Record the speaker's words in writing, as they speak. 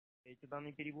осуществляете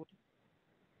данный перевод.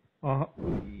 Ага.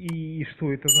 И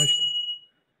что это значит?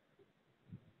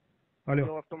 Алло.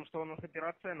 Дело в том, что у нас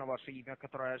операция на ваше имя,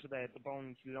 которая ожидает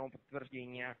дополнительного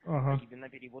подтверждения, Ага. а именно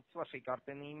перевод с вашей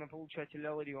карты на имя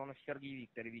получателя Ларионов Сергей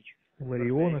Викторович.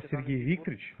 Ларионов Сергей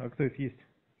Викторович? А кто это есть?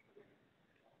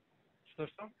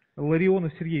 Что-что?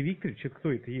 Ларионов Сергей Викторович, это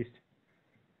кто это есть?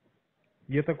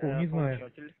 Я такого не знаю.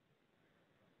 Получатель.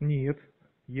 Нет,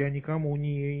 я никому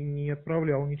не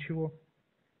отправлял ничего.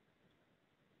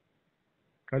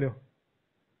 Алло.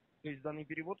 То есть данный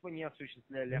перевод вы не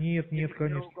осуществляли? Нет, Я нет, фиксирую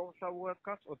конечно. голосовой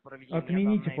отказ от проведения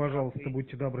Отмените, данной пожалуйста, операции.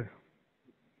 будьте добры.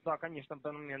 Да, конечно, в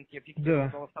данный момент я фиксирую Да.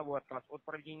 голосовой отказ от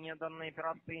проведения данной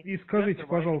операции. И скажите,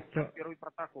 пожалуйста, Первый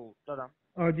протокол. Да-да.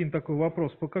 один такой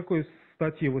вопрос. По какой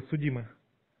статье вы судимы?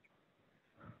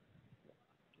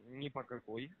 Ни по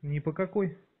какой. Ни по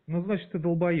какой? Ну, значит, ты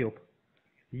долбоеб.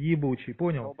 Ебучий,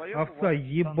 понял? Долбоеб у Овца вас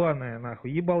ебаная,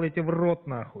 нахуй. Ебал я тебе в рот,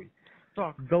 нахуй.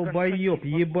 Так, Долбоеб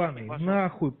Константин, ебаный. послушайте,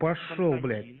 Нахуй пошел,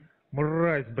 блядь. Константин,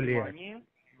 Мразь, блядь. внимание,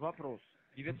 вопрос.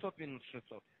 900 минус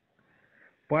 600.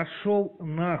 Пошел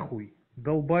нахуй.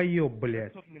 Долбоеб,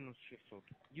 блядь. 900 минус 600.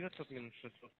 900 минус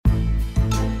 600.